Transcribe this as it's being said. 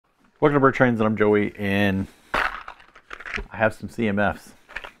Welcome to Bird Trains, and I'm Joey, and I have some CMFs.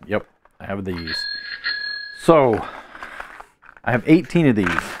 Yep, I have these. So, I have 18 of these.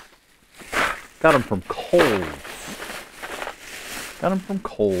 Got them from Kohl's.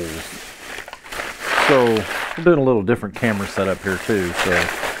 So, we're doing a little different camera setup here too.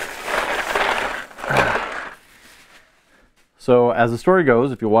 So as the story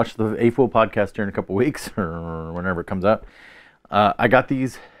goes, if you watch the A-Fool podcast here in a couple weeks, or whenever it comes out, I got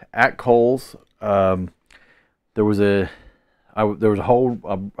these at Kohl's. There was a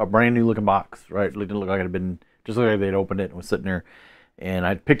brand new looking box, right? It didn't look like it had been, just looked like they'd opened it and was sitting there. And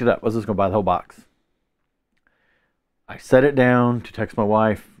I picked it up. I was just going to buy the whole box. I set it down to text my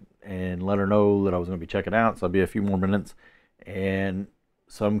wife and let her know that I was going to be checking out. So I'll be a few more minutes. And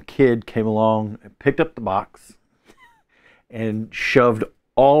some kid came along and picked up the box and shoved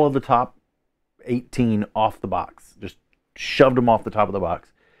all of the top 18 off the box. Just shoved them off the top of the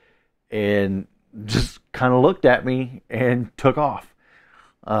box. And just kind of looked at me and took off.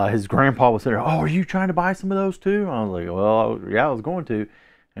 His grandpa was sitting there, "Oh, are you trying to buy some of those too?" I was like, "Well, yeah, I was going to."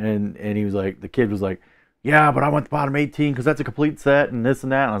 And he was like, the kid was like, "Yeah, but I want the bottom 18 because that's a complete set and this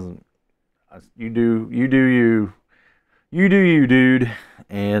and that." And I was like, you do you, dude.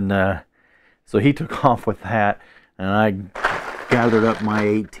 And so he took off with that, and I gathered up my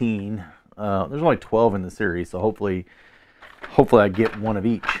 18. There's only 12 in the series, so hopefully I get one of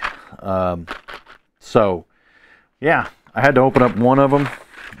each. So yeah, I had to open up one of them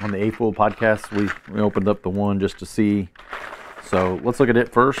on the A-Fool podcast. We opened up the one just to see. So let's look at it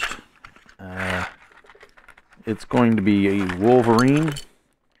first. It's going to be a Wolverine.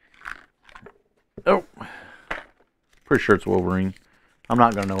 Oh, pretty sure it's Wolverine. I'm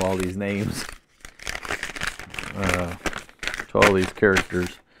not going to know all these names to all these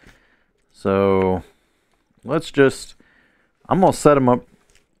characters. So let's just, I'm going to set them up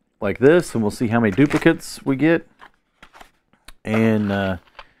like this, and we'll see how many duplicates we get. And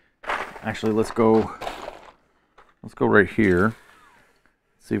actually, let's go right here.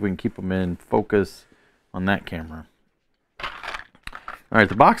 See if we can keep them in focus on that camera. All right,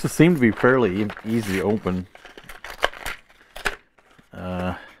 the boxes seem to be fairly easy to open.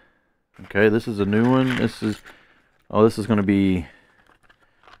 Okay, this is a new one. This is going to be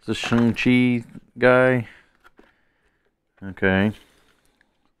this Shang-Chi guy. Okay.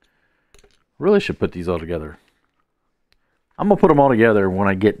 Really should put these all together. I'm going to put them all together when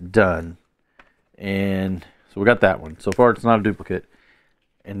I get done. And so we got that one. So far it's not a duplicate.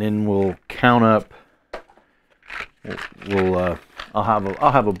 And then we'll count up. I'll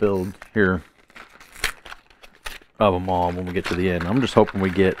have a build here of them all when we get to the end. I'm just hoping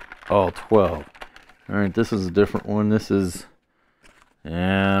we get all 12. All right, this is a different one. This is,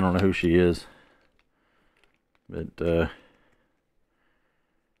 I don't know who she is. But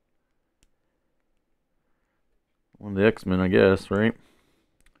one of the X-Men, I guess, right?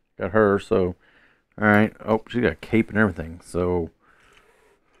 Got her, so, all right. Oh, she got a cape and everything. So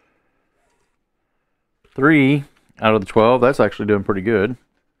 3 out of the 12. That's actually doing pretty good.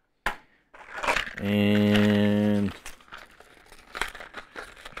 And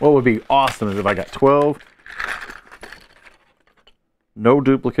what would be awesome is if I got 12. No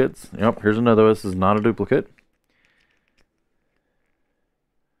duplicates. Yep, here's another. This is not a duplicate.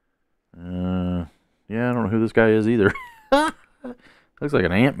 Yeah, I don't know who this guy is either. Looks like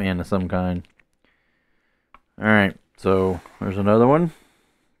an Ant-Man of some kind. Alright, so there's another one.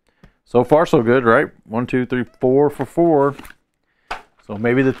 So far, so good, right? 1, 2, 3, 4 for 4. So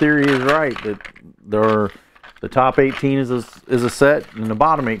maybe the theory is right that the top 18 is a set and the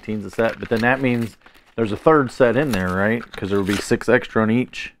bottom 18 is a set, but then that means there's a third set in there, right? Because there will be 6 extra on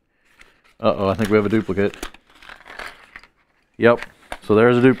each. Uh-oh, I think we have a duplicate. Yep, so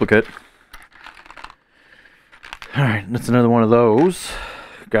there's a duplicate. Alright, that's another one of those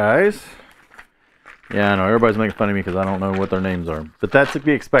guys. Yeah, I know, everybody's making fun of me because I don't know what their names are. But that's to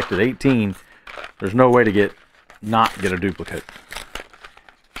be expected. 18, there's no way to not get a duplicate.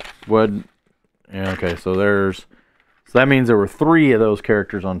 Yeah, okay, so that means there were 3 of those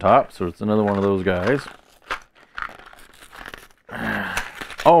characters on top, so it's another one of those guys.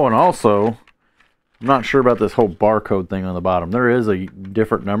 Oh, and also, I'm not sure about this whole barcode thing on the bottom. There is a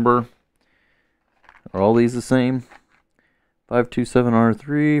different number. Are all these the same?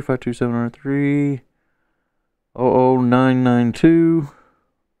 527R3, 527R3, 00992,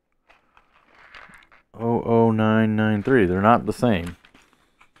 00993. They're not the same.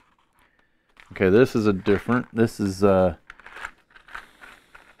 Okay, this is a different. This is yeah,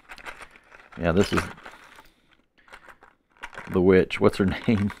 this is the witch. What's her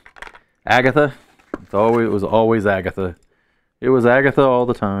name? Agatha. It was always Agatha. It was Agatha all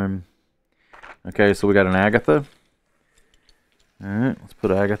the time. Okay, so we got an Agatha. All right, let's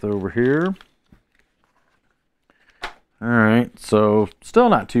put Agatha over here. All right, so still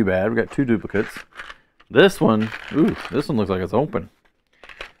not too bad. We got 2 duplicates. This one, ooh, this one looks like it's open.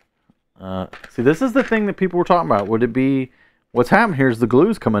 See, this is the thing that people were talking about. Would it be, what's happened here is the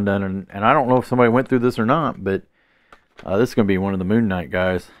glue's coming down, and I don't know if somebody went through this or not, but this is going to be one of the Moon Knight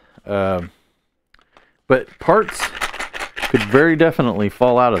guys. But parts could very definitely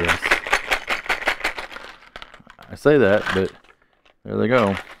fall out of this. I say that, but there they go.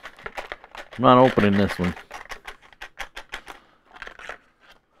 I'm not opening this one.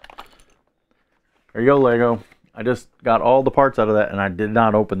 There you go, Lego. I just got all the parts out of that, and I did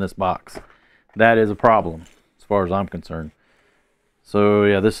not open this box. That is a problem, as far as I'm concerned. So,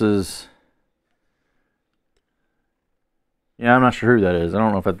 yeah, this is... Yeah, I'm not sure who that is. I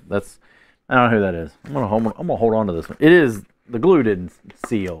don't know if that's... I don't know who that is. I'm gonna hold on to this one. It is... The glue didn't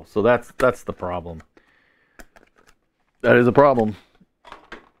seal, so that's the problem. That is a problem.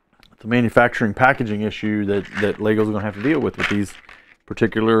 It's a manufacturing packaging issue that Lego's going to have to deal with these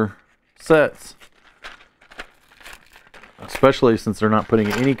particular sets. Especially since they're not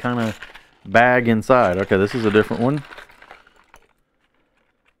putting any kind of bag inside. Okay, this is a different one.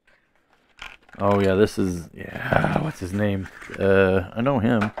 Oh yeah, this is, yeah, what's his name? I know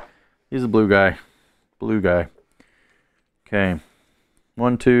him. He's a blue guy. Blue guy. Okay.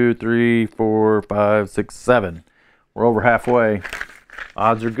 1, 2, 3, 4, 5, 6, 7. We're over halfway.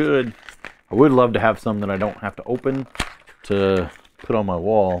 Odds are good. I would love to have some that I don't have to open to put on my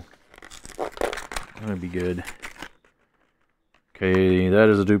wall. That'd be good. Okay, that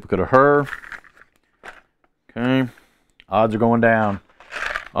is a duplicate of her. Okay. Odds are going down.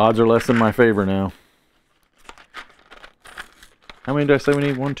 Odds are less in my favor now. How many did I say we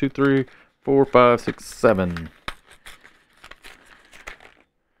need? 1, 2, 3, 4, 5, 6, 7.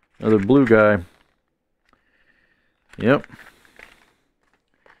 Another blue guy. Yep.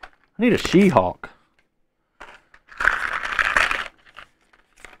 I need a She-Hulk.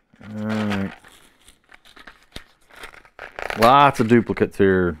 Alright. Lots of duplicates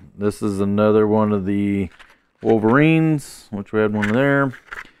here. This is another one of the Wolverines, which we had one there.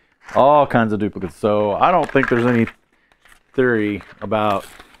 All kinds of duplicates. So I don't think there's any theory about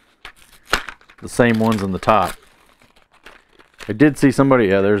the same ones on the top. I did see somebody,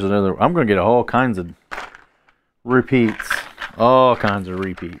 yeah, there's another. I'm going to get all kinds of repeats. All kinds of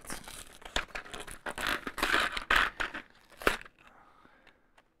repeats.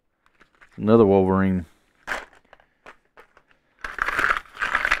 Another Wolverine.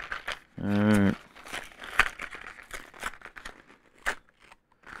 Alright.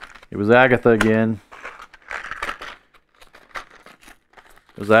 It was Agatha again.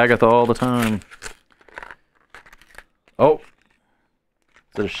 It was Agatha all the time. Oh.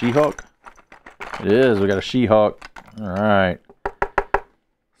 Is it a She-Hulk? It is. We got a She-Hulk. Alright.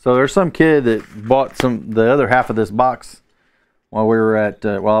 So there's some kid that bought the other half of this box while we were at,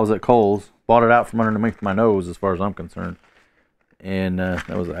 while I was at Kohl's. Bought it out from underneath my nose as far as I'm concerned. And that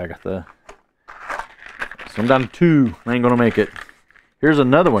was Agatha. So I'm down to 2. I ain't going to make it. Here's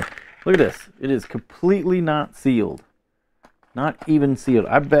another one. Look at this. It is completely not sealed. Not even sealed.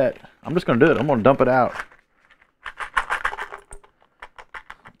 I bet. I'm just going to do it. I'm going to dump it out.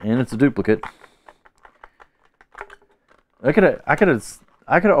 And it's a duplicate. I could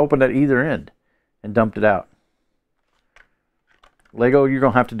have opened at either end and dumped it out. Lego, you're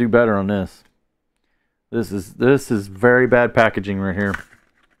going to have to do better on this. This is very bad packaging right here.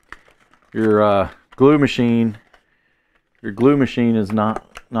 Your glue machine is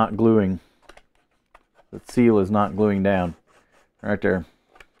not gluing. The seal is not gluing down. Right there.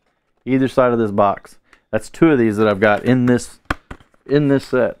 Either side of this box. That's 2 of these that I've got in this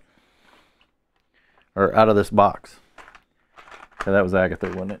set. Or out of this box. Okay, that was Agatha,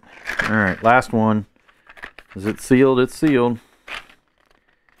 wasn't it? Alright, last one. Is it sealed? It's sealed.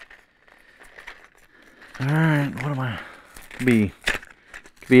 Alright, what am I? Could be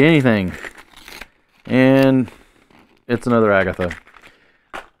anything. And it's another Agatha.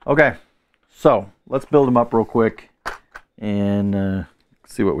 Okay, so let's build them up real quick and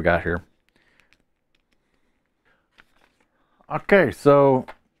see what we got here. Okay, so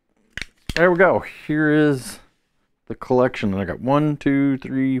there we go. Here is the collection. I got 1, 2,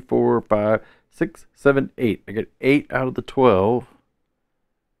 3, 4, 5, 6, 7, 8. I get 8 out of the 12.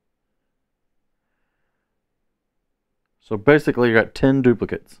 So basically you got 10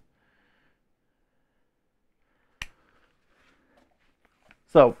 duplicates.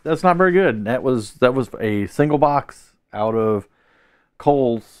 So that's not very good. That was a single box out of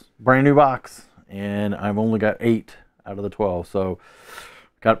Kohl's, brand new box, and I've only got 8 out of the 12. So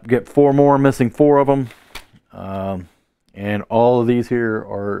Got to get 4 more, missing 4 of them. And all of these here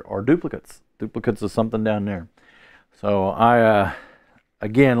are duplicates. Duplicates of something down there. So I,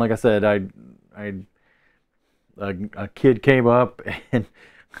 again, like I said, a kid came up and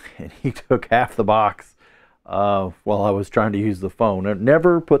he took half the box while I was trying to use the phone. I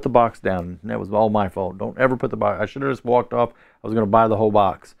never put the box down. That was all my fault. Don't ever put the box. I should have just walked off. I was going to buy the whole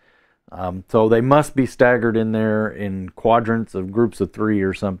box. So they must be staggered in there in quadrants of groups of 3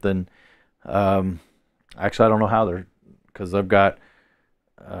 or something. Actually, I don't know how they're, because I've got,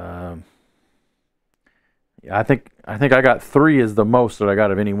 yeah, I think I got 3 is the most that I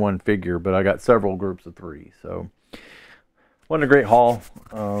got of any one figure, but I got several groups of 3. So, wasn't a great haul.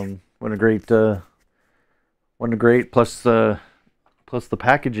 Wasn't a great. Plus, the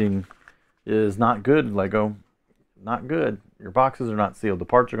packaging is not good. Lego, not good. Your boxes are not sealed. The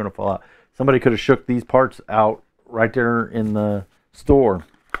parts are going to fall out. Somebody could have shook these parts out right there in the store,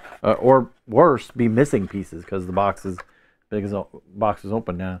 or worse, be missing pieces because the box is big as box is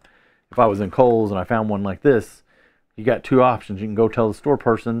open now. If I was in Kohl's and I found one like this, you got 2 options. You can go tell the store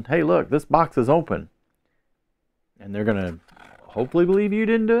person, hey, look, this box is open. And they're going to hopefully believe you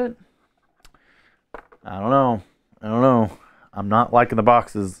didn't do it. I don't know. I'm not liking the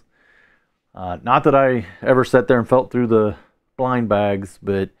boxes. Not that I ever sat there and felt through the blind bags,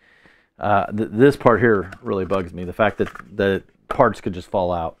 but this part here really bugs me. The fact that parts could just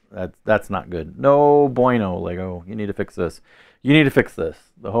fall out. That's not good. No bueno, Lego. You need to fix this. You need to fix this.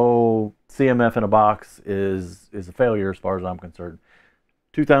 The whole CMF in a box is a failure as far as I'm concerned.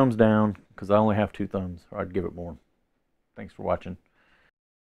 2 thumbs down, because I only have 2 thumbs. Or I'd give it more. Thanks for watching.